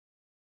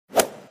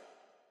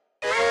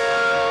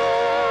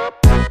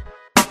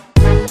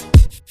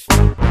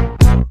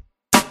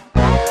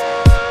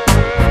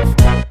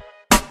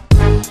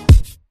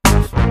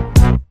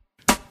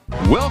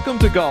Welcome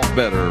to Golf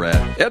Better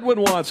at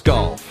Edwin Watts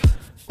Golf,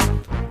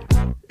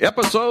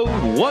 episode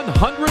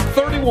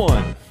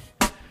 131.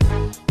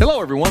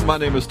 Hello, everyone. My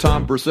name is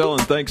Tom Purcell,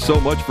 and thanks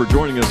so much for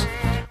joining us.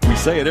 We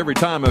say it every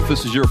time. If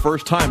this is your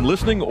first time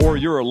listening or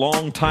you're a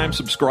long-time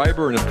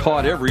subscriber and have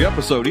caught every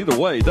episode, either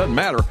way, it doesn't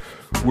matter.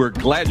 We're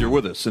glad you're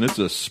with us, and it's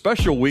a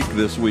special week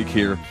this week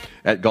here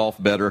at Golf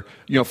Better.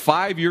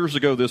 5 years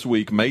ago this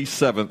week, May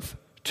 7th,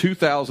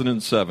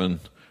 2007,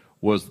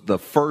 was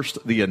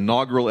the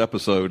inaugural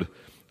episode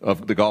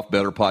of the Golf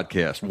Better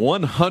podcast.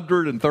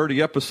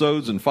 130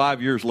 episodes, and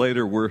 5 years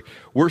later,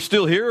 we're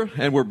still here,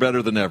 and we're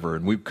better than ever.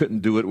 And we couldn't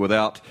do it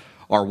without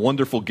our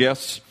wonderful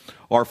guests,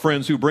 our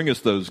friends who bring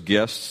us those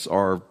guests,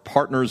 our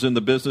partners in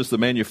the business, the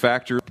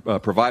manufacturer,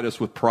 provide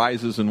us with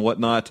prizes and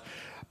whatnot.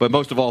 But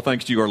most of all,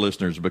 thanks to you, our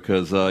listeners,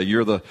 because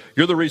you're the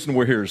reason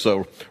we're here.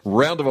 So,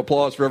 round of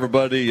applause for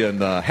everybody,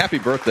 and happy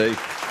birthday,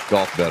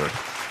 Golf Better.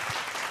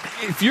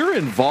 If you're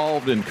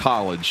involved in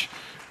college,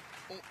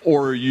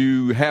 or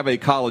you have a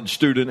college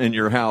student in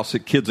your house,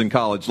 kids in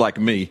college like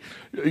me,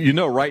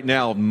 right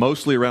now,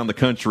 mostly around the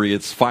country,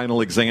 it's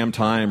final exam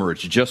time, or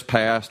it's just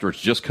passed, or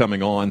it's just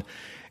coming on.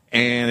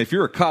 And if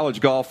you're a college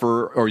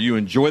golfer, or you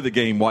enjoy the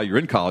game while you're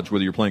in college,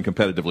 whether you're playing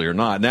competitively or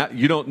not, now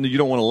you don't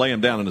want to lay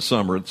them down in the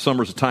summer.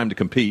 Summer's a time to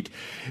compete.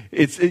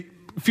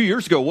 A few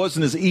years ago, it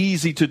wasn't as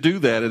easy to do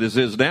that as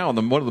it is now.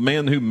 And one of the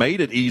men who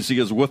made it easy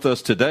is with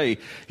us today.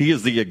 He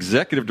is the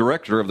executive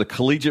director of the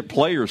Collegiate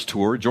Players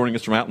Tour, joining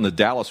us from out in the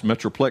Dallas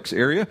Metroplex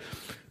area,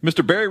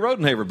 Mr. Barry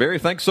Rodenhaver. Barry,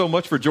 thanks so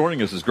much for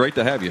joining us. It's great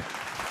to have you.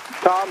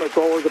 Tom, it's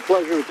always a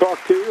pleasure to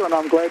talk to you, and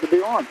I'm glad to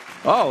be on.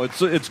 Oh,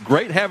 it's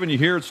great having you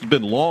here. It's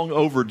been long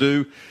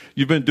overdue.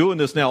 You've been doing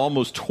this now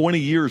almost 20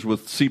 years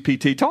with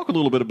CPT. Talk a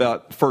little bit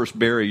about, first,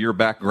 Barry, your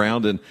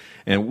background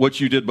and what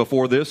you did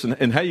before this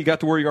and how you got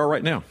to where you are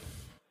right now.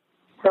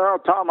 Well,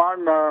 Tom, I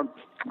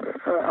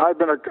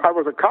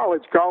was a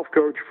college golf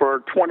coach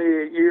for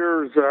 28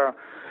 years.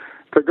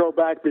 To go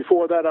back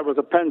before that, I was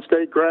a Penn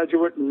State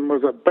graduate and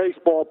was a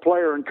baseball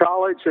player in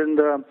college. And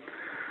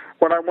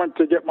when I went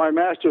to get my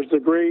master's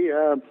degree,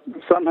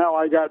 somehow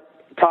I got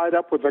tied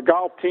up with the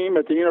golf team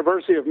at the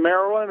University of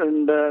Maryland.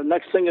 And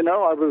next thing you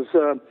know, I was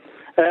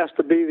asked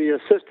to be the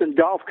assistant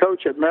golf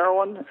coach at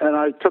Maryland. And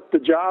I took the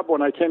job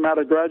when I came out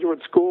of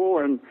graduate school.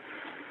 And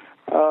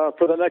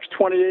for the next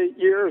 28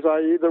 years,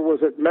 I either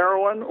was at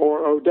Maryland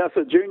or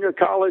Odessa Junior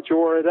College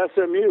or at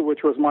SMU,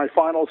 which was my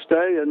final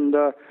stay. And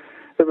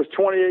it was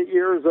 28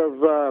 years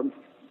of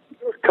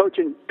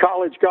coaching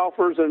college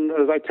golfers. And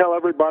as I tell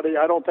everybody,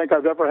 I don't think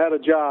I've ever had a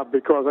job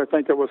because I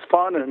think it was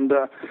fun and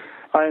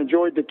I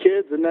enjoyed the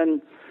kids. And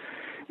then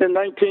in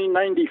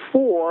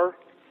 1994,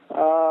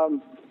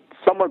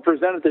 someone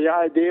presented the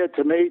idea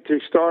to me to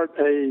start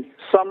a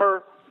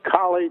summer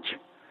college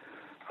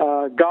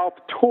golf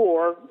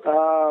tour,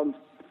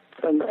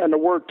 and the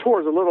word tour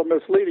is a little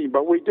misleading,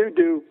 but we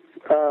do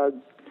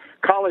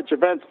college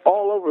events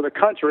all over the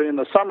country in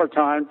the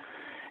summertime.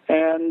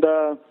 And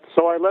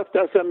so I left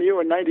SMU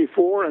in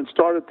 94 and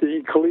started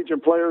the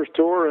Collegiate Players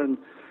Tour, and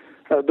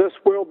this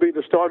will be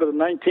the start of the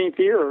 19th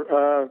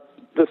year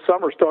this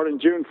summer, starting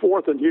June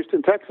 4th in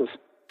Houston, Texas.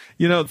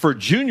 For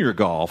junior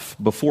golf,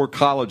 before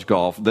college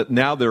golf, that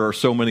now there are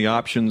so many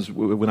options.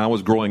 When I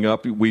was growing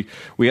up, we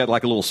had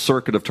like a little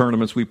circuit of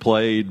tournaments we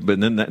played,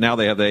 but then now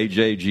they have the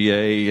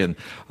AJGA. And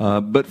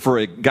but for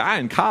a guy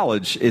in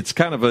college, it's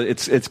kind of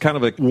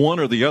a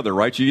one or the other,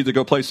 right? You either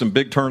go play some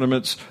big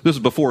tournaments. This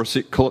is before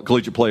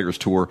Collegiate Players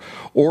Tour,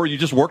 or you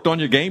just worked on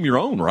your game your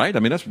own, right? I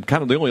mean, that's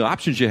kind of the only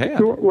options you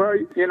had. Well,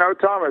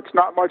 Tom, it's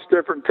not much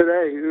different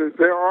today.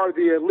 There are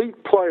the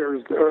elite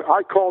players.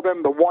 I call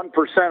them the one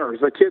percenters,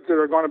 the kids that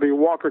are going to be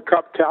Walker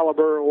Cup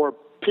caliber or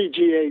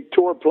PGA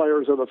Tour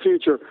players of the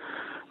future.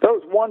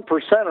 Those one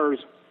percenters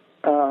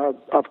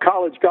of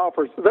college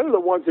golfers, they're the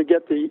ones that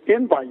get the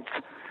invites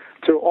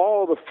to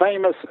all the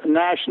famous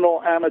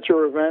national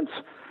amateur events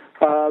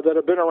that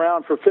have been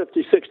around for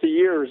 50, 60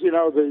 years.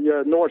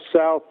 The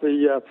North-South,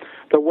 the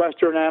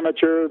Western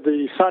Amateur,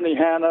 the Sunny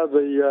Hannah,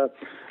 the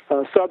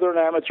Southern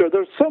Amateur.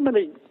 There's so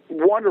many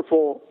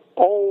wonderful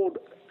old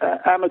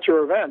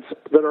amateur events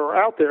that are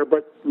out there,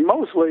 but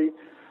mostly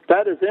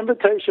that is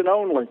invitation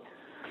only.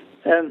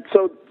 And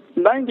so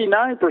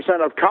 99%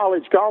 of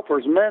college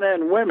golfers, men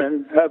and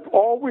women, have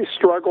always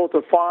struggled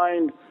to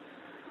find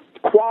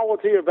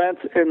quality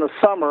events in the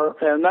summer,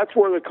 and that's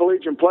where the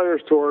Collegiate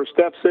Players Tour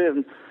steps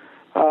in.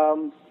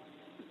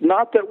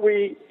 Not that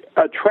we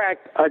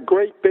attract a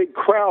great big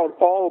crowd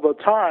all the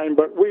time,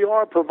 but we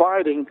are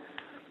providing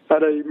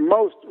at a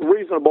most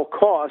reasonable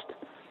cost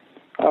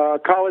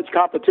college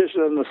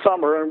competition in the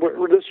summer. And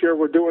this year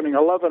we're doing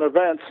 11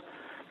 events,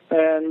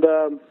 and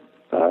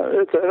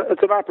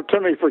it's an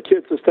opportunity for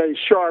kids to stay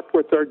sharp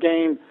with their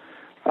game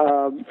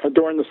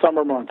during the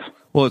summer months.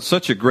 Well, it's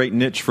such a great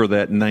niche for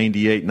that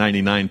 98,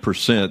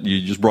 99%. You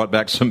just brought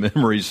back some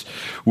memories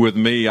with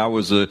me. I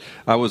was a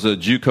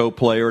JUCO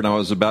player, and I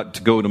was about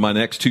to go to my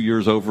next 2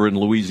 years over in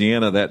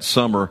Louisiana that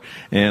summer,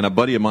 and a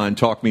buddy of mine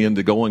talked me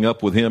into going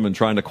up with him and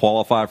trying to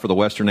qualify for the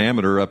Western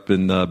Amateur up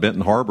in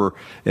Benton Harbor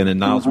and in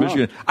Niles,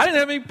 Michigan. I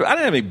didn't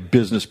have any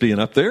business being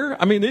up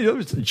there. I mean,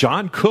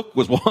 John Cook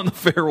was on the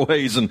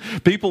fairways and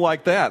people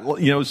like that.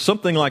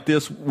 Something like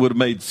this would have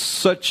made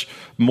such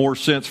more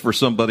sense for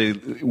somebody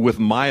with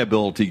my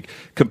ability,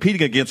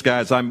 competing against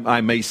guys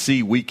I may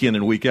see week in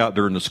and week out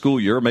during the school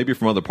year, maybe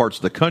from other parts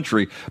of the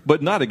country,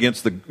 but not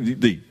against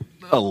the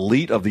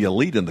elite of the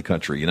elite in the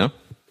country,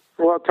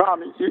 Well,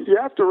 Tom, you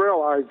have to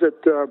realize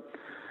that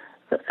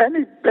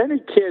any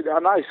kid,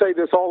 and I say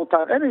this all the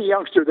time, any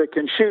youngster that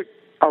can shoot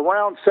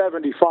around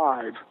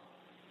 75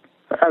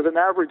 as an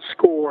average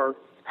score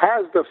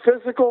has the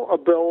physical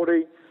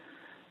ability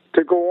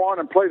to go on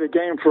and play the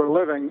game for a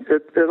living.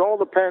 It all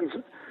depends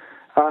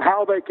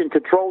how they can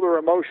control their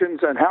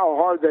emotions and how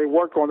hard they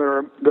work on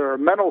their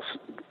mental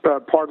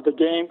part of the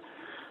game.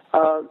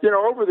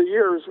 Over the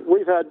years,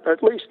 we've had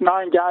at least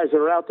 9 guys that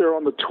are out there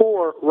on the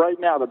tour right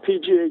now, the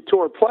PGA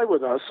Tour, play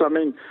with us. I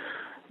mean,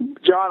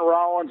 John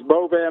Rollins,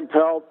 Bo Van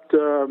Pelt,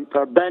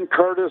 Ben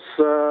Curtis,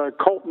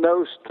 Colt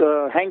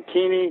Knost, Hank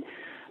Keeney,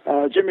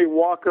 Jimmy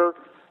Walker,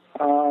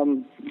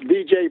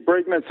 DJ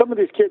Brigman. Some of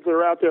these kids that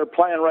are out there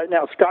playing right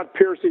now, Scott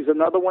Piercy's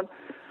another one.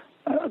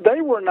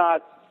 They were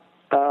not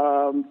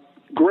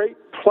great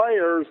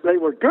players. They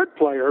were good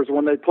players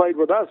when they played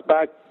with us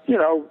back,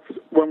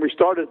 when we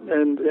started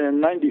in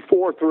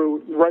 94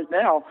 through right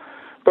now.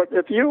 But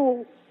if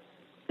you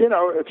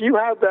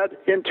have that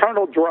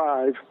internal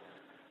drive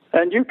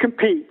and you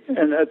compete,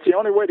 and that's the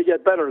only way to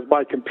get better is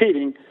by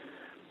competing,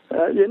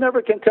 you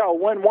never can tell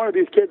when one of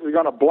these kids is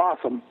going to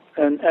blossom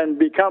and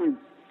become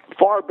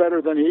far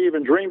better than he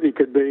even dreamed he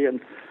could be. And,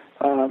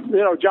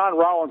 John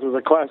Rollins was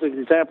a classic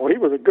example. He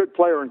was a good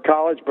player in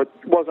college, but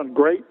wasn't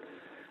great.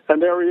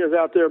 And there he is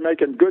out there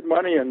making good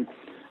money, and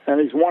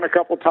he's won a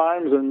couple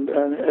times, and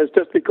it's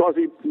just because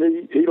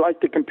he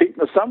liked to compete in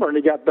the summer, and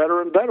he got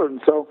better and better.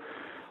 And so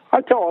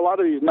I tell a lot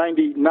of these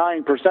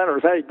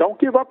 99%ers, hey, don't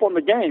give up on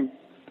the game.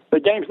 The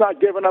game's not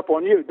giving up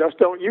on you. Just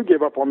don't you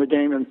give up on the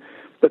game. And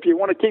if you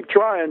want to keep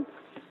trying,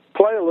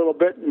 play a little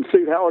bit and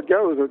see how it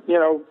goes.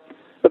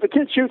 If a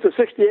kid shoots a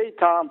 68,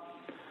 Tom,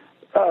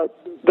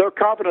 their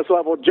confidence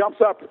level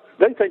jumps up.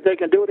 They think they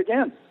can do it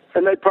again,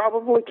 and they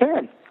probably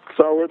can.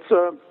 So it's,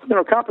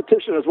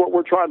 competition is what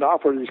we're trying to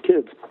offer these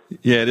kids.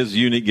 Yeah, it is a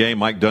unique game.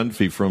 Mike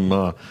Dunphy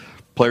from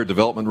player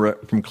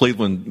development from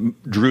Cleveland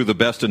drew the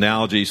best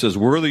analogy. He says,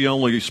 we're the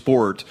only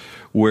sport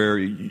where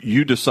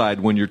you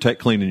decide when you're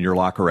cleaning your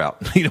locker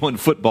out. In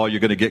football,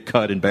 you're going to get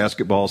cut. In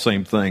basketball,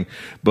 same thing.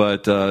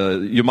 But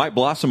you might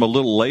blossom a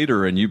little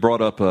later, and you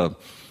brought up a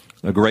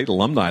great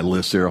alumni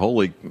list there.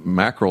 Holy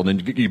mackerel. And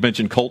then you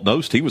mentioned Colt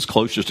Knost. He was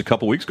close just a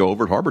couple weeks ago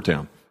over at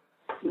Harbortown.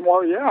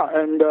 Well, yeah,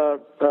 and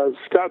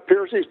Scott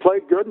Piercy's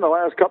played good in the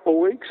last couple of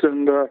weeks,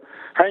 and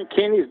Hank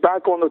Keeney's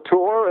back on the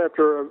tour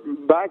after a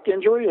back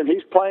injury, and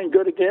he's playing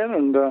good again.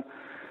 And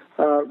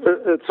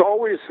it's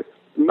always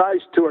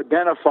nice to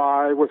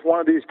identify with one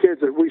of these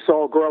kids that we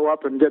saw grow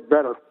up and get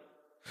better.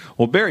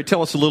 Well, Barry,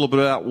 tell us a little bit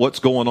about what's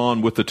going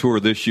on with the tour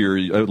this year.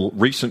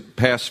 Recent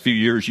past few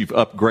years, you've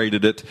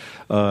upgraded it.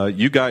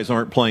 You guys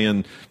aren't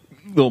playing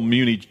little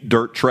Muni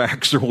dirt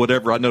tracks or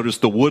whatever. I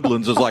noticed the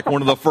Woodlands is like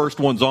one of the first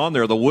ones on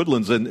there, the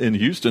Woodlands in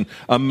Houston.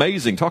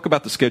 Amazing. Talk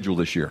about the schedule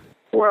this year.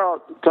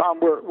 Well, Tom,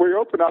 we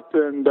open up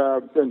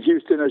in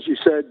Houston, as you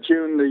said,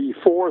 June the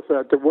 4th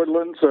at the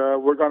Woodlands.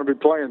 We're going to be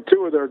playing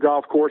 2 of their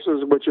golf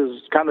courses, which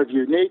is kind of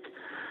unique.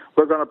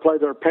 We're going to play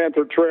their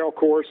Panther Trail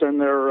course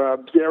and their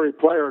Gary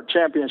Player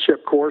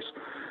Championship course.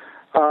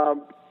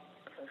 And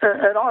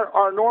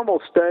our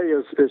normal stay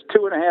is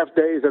 2.5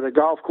 days at a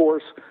golf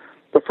course.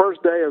 The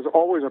first day is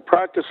always a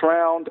practice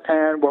round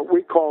and what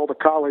we call the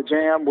College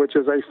Am, which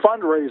is a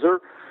fundraiser.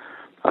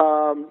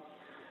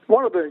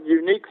 One of the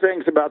unique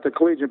things about the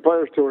Collegiate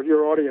Players Tour,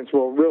 your audience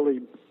will really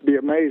be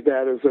amazed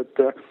at, is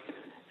that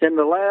in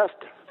the last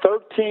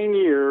 13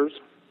 years,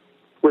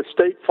 with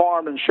State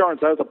Farm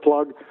Insurance as a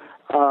plug,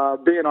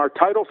 being our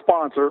title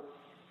sponsor,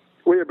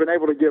 we have been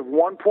able to give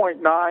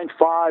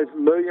 $1.95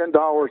 million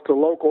to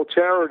local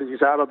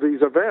charities out of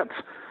these events.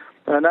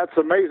 And that's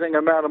an amazing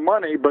amount of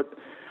money, but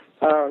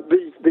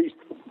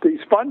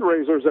these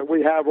fundraisers that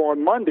we have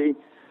on Monday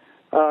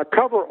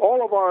cover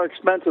all of our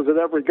expenses at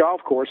every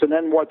golf course, and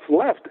then what's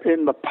left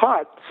in the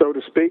pot, so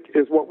to speak,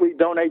 is what we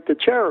donate to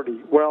charity.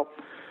 Well,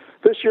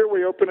 this year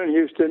we open in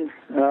Houston.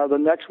 The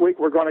next week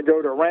we're going to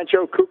go to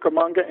Rancho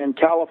Cucamonga in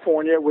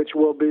California, which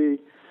will be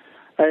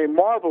a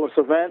marvelous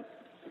event.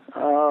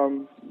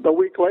 The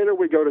week later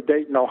we go to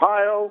Dayton,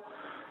 Ohio.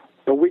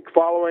 The week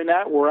following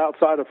that, we're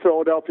outside of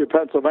Philadelphia,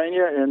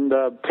 Pennsylvania, in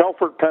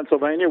Telford,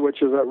 Pennsylvania, which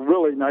is a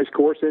really nice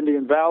course,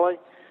 Indian Valley.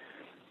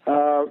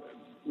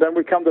 Then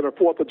we come to the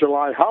 4th of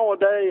July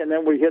holiday, and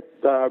then we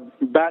hit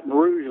Baton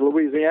Rouge,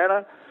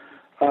 Louisiana.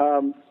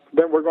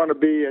 Then we're going to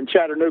be in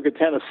Chattanooga,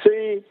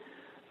 Tennessee.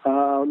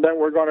 Then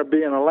we're going to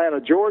be in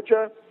Atlanta,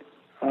 Georgia,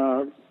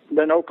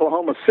 then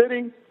Oklahoma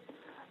City,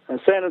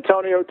 San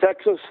Antonio,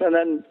 Texas, and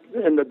then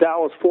in the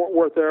Dallas-Fort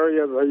Worth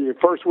area the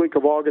first week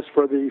of August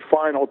for the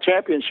final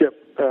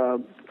championship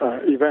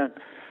event.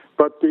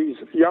 But these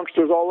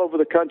youngsters all over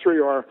the country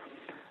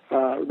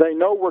they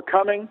know we're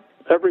coming.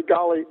 Every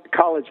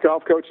college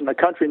golf coach in the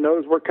country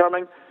knows we're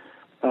coming.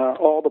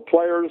 All the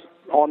players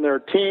on their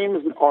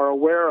teams are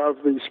aware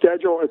of the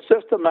schedule. It's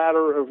just a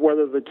matter of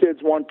whether the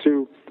kids want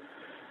to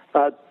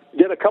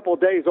get a couple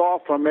of days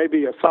off from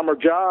maybe a summer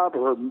job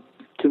or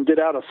can get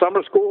out of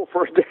summer school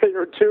for a day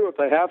or two if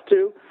they have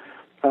to.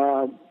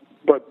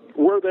 But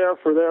we're there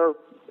for their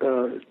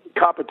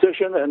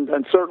competition,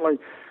 and certainly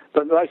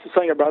the nicest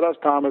thing about us,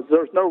 Tom, is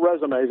there's no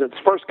resumes. It's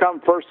first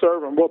come, first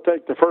serve, and we'll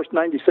take the first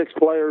 96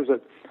 players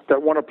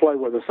that want to play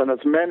with us, and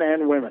it's men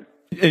and women.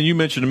 And you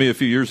mentioned to me a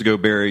few years ago,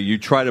 Barry, you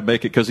try to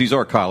make it, because these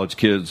are college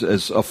kids,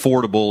 as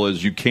affordable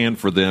as you can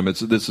for them.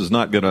 This is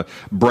not going to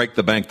break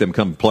the bank them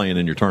come playing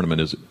in your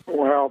tournament, is it?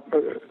 Well,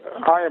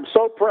 I am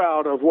so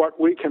proud of what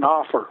we can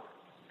offer.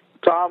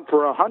 Tom,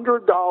 for a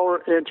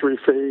 $100 entry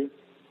fee,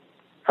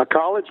 a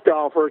college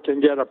golfer can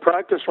get a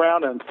practice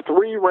round and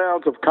 3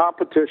 rounds of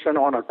competition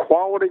on a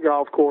quality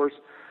golf course.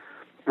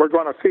 We're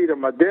going to feed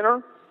them a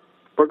dinner.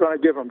 We're going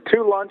to give them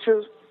 2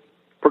 lunches.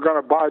 We're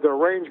going to buy their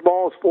range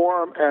balls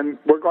for them, and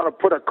we're going to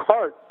put a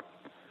cart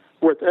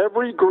with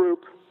every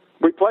group.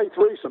 We play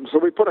threesomes, so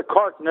we put a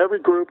cart in every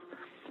group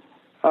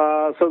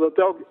so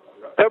that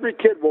every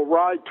kid will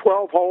ride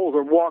 12 holes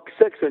and walk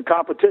 6 in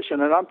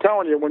competition. And I'm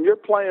telling you, when you're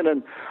playing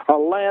in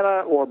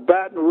Atlanta or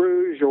Baton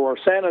Rouge or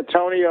San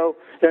Antonio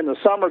in the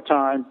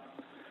summertime,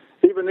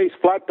 even these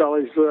flat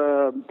bellies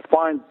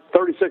find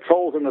 36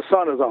 holes in the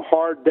sun is a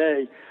hard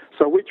day.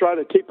 So we try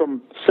to keep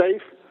them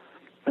safe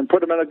and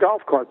put them in a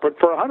golf cart. But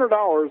for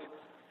 $100,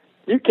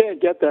 you can't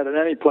get that at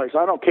any place.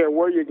 I don't care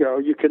where you go.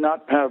 You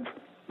cannot have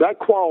that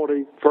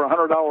quality for a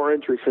 $100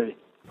 entry fee.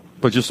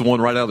 But just the one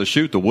right out of the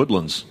chute, the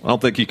Woodlands. I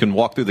don't think you can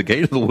walk through the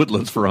gate of the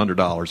Woodlands for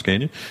 $100,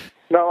 can you?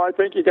 No, I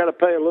think you got to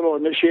pay a little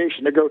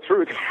initiation to go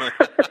through there.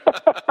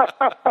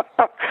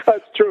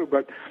 That's true,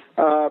 but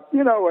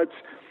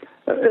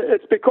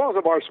it's because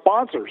of our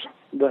sponsors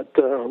that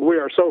we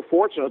are so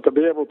fortunate to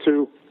be able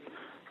to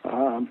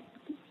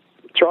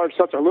charge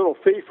such a little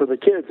fee for the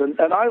kids.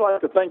 And I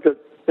like to think that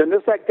in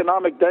this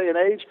economic day and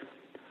age,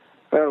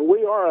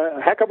 we are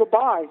a heck of a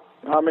buy.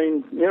 I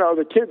mean,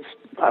 the kids,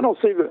 I don't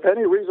see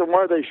any reason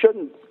why they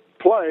shouldn't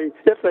play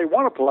if they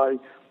want to play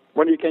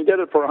when you can get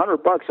it for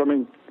 $100. I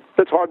mean,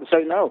 it's hard to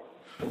say no.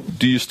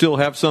 Do you still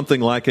have something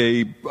like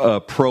a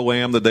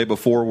Pro-Am the day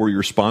before where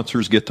your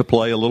sponsors get to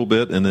play a little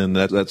bit, and then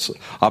that's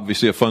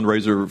obviously a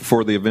fundraiser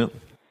for the event?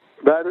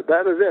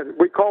 That is it.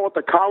 We call it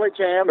the College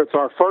Am. It's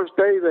our first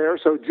day there.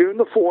 So June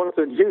the 4th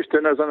in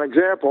Houston, as an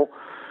example,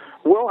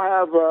 we'll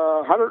have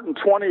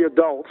 120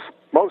 adults,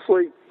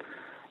 mostly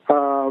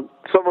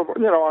some of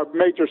our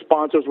major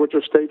sponsors, which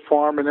are State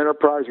Farm and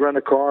Enterprise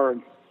Rent-A-Car,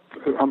 and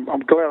I'm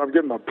glad I'm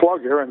giving a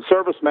plug here, and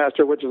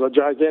ServiceMaster, which is a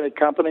gigantic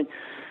company.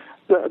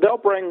 They'll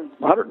bring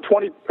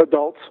 120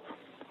 adults,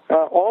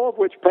 all of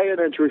which pay an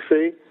entry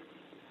fee.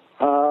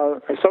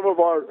 And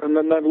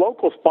then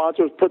local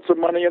sponsors put some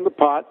money in the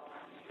pot,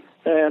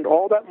 and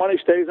all that money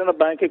stays in a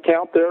bank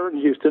account there in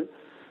Houston.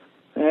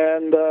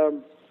 And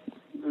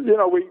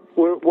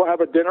we'll have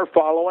a dinner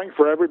following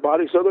for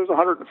everybody. So there's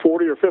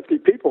 140 or 50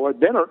 people at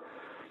dinner,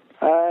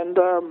 and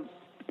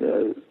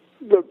as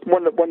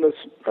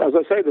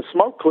I say, the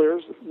smoke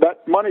clears,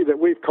 that money that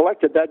we've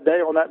collected that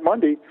day on that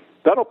Monday,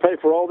 that'll pay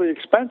for all the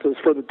expenses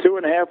for the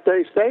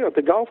 2.5-day stay at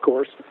the golf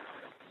course,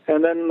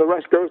 and then the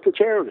rest goes to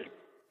charity.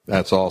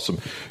 That's awesome.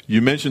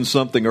 You mentioned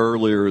something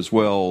earlier as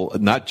well.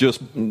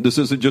 This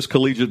isn't just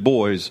collegiate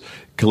boys,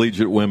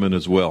 collegiate women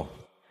as well.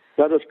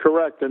 That is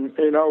correct, and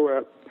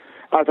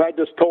I've had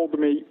this told to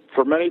me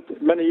for many,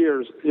 many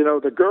years.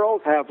 The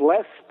girls have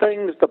less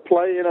things to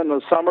play in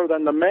the summer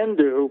than the men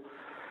do.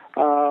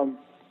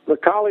 The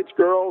college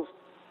girls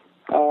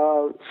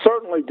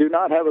certainly do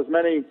not have as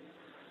many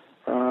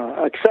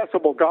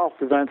accessible golf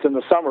events in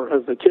the summer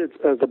as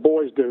the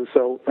boys do.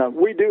 So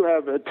we do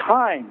have at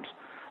times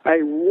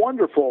a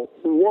wonderful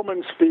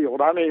women's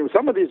field. I mean,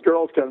 some of these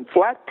girls can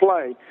flat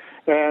play,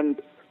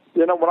 and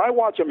when I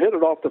watch them hit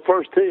it off the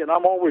first tee, and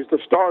I'm always the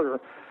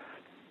starter,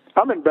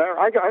 I'm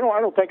embarrassed. I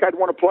don't think I'd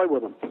want to play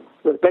with them.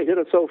 They hit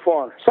it so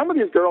far. Some of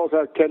these girls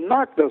can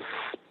knock the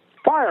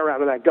fire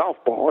out of that golf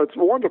ball. It's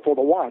wonderful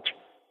to watch.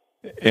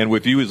 And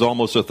with you as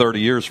almost 30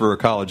 years for a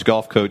college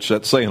golf coach,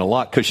 that's saying a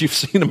lot, because you've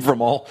seen them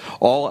from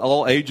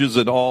all ages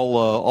and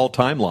all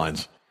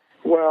timelines.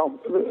 Well,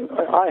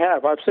 I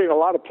have. I've seen a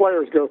lot of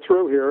players go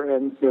through here,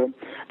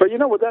 but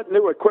with that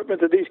new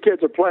equipment that these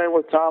kids are playing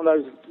with, Tom,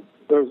 those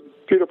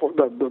beautiful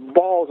the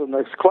balls and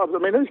the clubs. I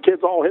mean, these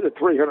kids all hit it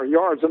 300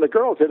 yards, and the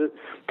girls hit it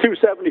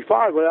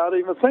 275 without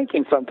even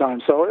thinking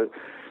sometimes. So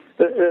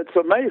it's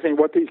amazing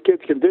what these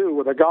kids can do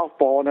with a golf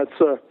ball, and it's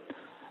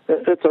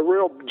a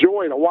real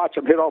joy to watch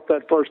them hit off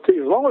that first tee.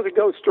 As long as it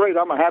goes straight,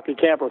 I'm a happy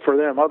camper for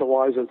them.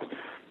 Otherwise,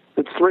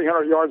 it's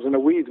 300 yards in the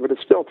weeds, but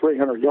it's still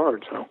 300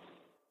 yards. So.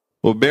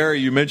 Well, Barry,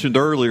 you mentioned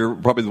earlier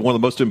probably one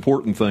of the most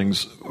important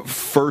things,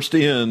 first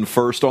in,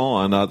 first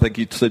on. I think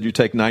you said you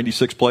take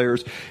 96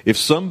 players. If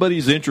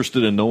somebody's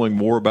interested in knowing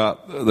more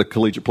about the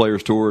Collegiate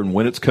Players Tour and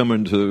when it's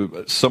coming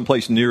to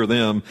someplace near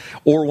them,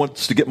 or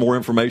wants to get more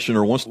information,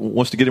 or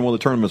wants to get in one of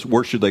the tournaments,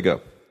 where should they go?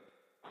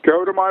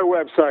 Go to my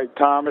website,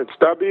 Tom. It's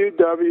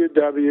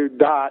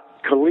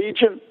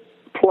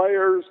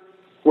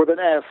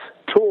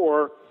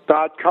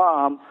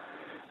www.collegiateplayerstour.com,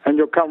 and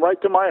you'll come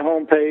right to my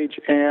homepage,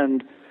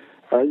 and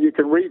you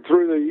can read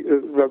through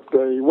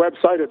the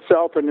website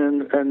itself, and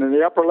in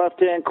the upper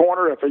left-hand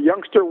corner, if a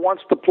youngster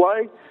wants to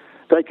play,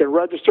 they can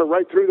register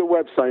right through the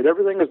website.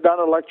 Everything is done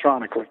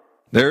electronically.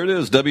 There it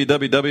is,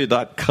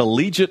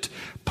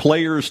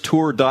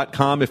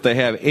 www.collegiateplayerstour.com. If they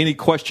have any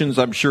questions,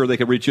 I'm sure they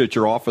can reach you at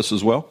your office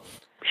as well.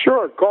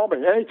 Sure, call me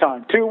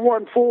anytime,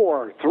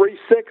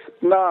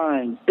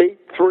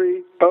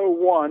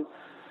 214-369-8301.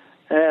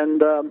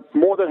 And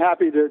more than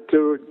happy to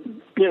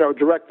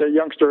direct the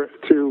youngster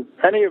to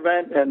any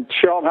event and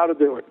show them how to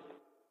do it.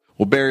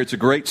 Well, Barry, it's a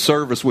great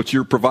service what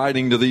you're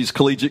providing to these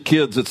collegiate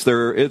kids. It's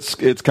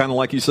kind of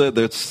like you said.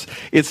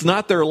 It's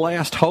not their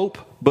last hope,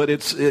 but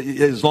it's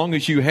as long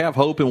as you have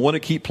hope and want to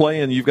keep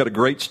playing, you've got a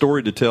great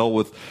story to tell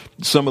with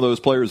some of those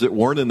players that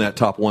weren't in that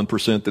top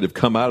 1% that have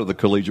come out of the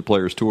Collegiate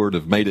Players Tour and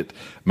have made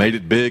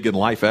it big in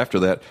life after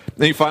that.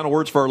 Any final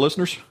words for our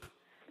listeners?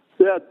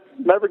 Yeah,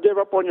 never give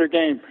up on your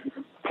game.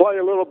 Play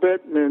a little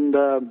bit, and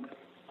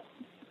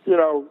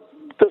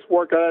just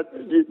work at it.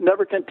 You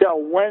never can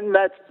tell when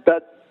that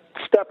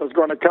step is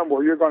going to come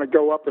where you're going to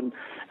go up and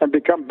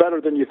become better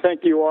than you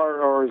think you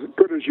are, or as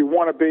good as you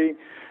want to be.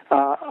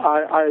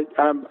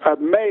 I'm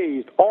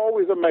amazed,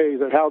 always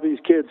amazed at how these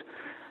kids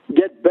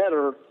get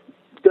better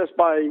just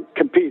by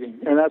competing,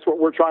 and that's what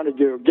we're trying to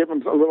do. Give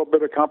them a little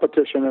bit of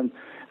competition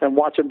and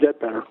watch them get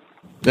better.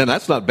 And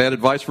that's not bad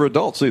advice for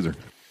adults either.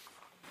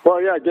 Well,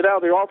 yeah, get out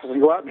of the office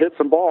and go out and hit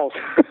some balls.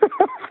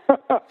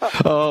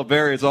 Oh,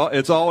 Barry,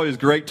 it's always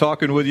great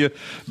talking with you.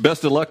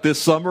 Best of luck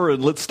this summer,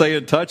 and let's stay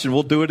in touch, and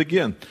we'll do it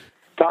again.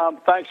 Tom,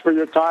 thanks for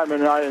your time,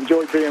 and I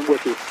enjoyed being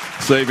with you.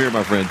 Same here,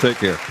 my friend. Take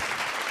care.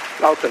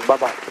 Okay,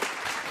 bye-bye.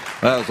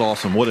 That was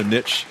awesome. What a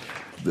niche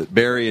that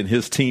Barry and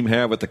his team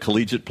have at the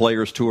Collegiate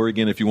Players Tour.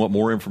 Again, if you want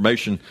more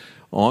information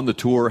on the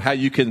tour, how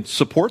you can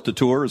support the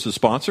tour as a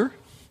sponsor,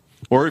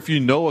 or if you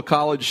know a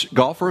college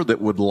golfer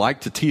that would like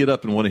to tee it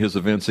up in one of his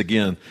events,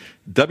 again,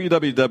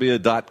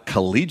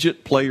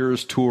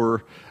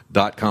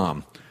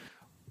 www.collegiateplayerstour.com.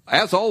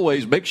 As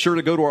always, make sure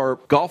to go to our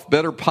Golf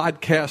Better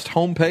podcast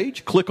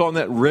homepage. Click on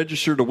that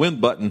Register to Win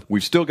button.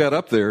 We've still got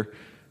up there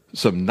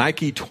some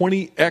Nike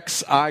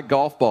 20XI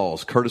golf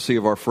balls, courtesy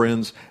of our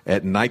friends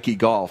at Nike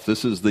Golf.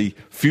 This is the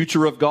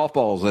future of golf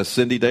balls, as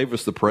Cindy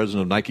Davis, the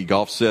president of Nike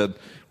Golf, said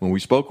when we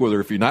spoke with her.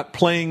 If you're not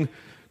playing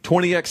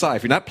 20XI,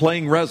 if you're not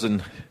playing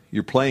resin,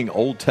 you're playing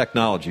old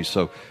technology.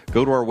 So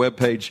go to our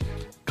webpage,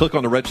 click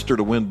on the Register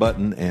to Win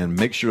button, and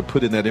make sure to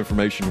put in that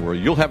information where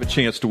you'll have a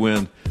chance to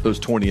win those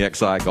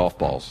 20XI golf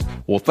balls.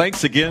 Well,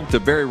 thanks again to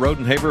Barry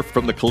Rodenhaver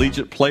from the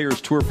Collegiate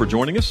Players Tour for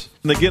joining us.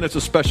 And again, it's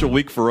a special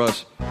week for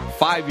us.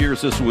 5 years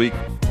this week.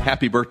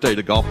 Happy birthday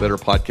to Golf Better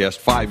Podcast.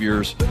 5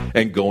 years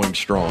and going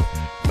strong.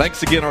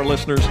 Thanks again, our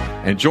listeners,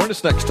 and join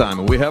us next time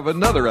when we have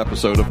another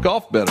episode of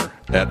Golf Better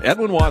at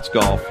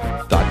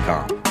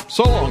EdwinWattsGolf.com.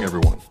 So long,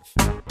 everyone.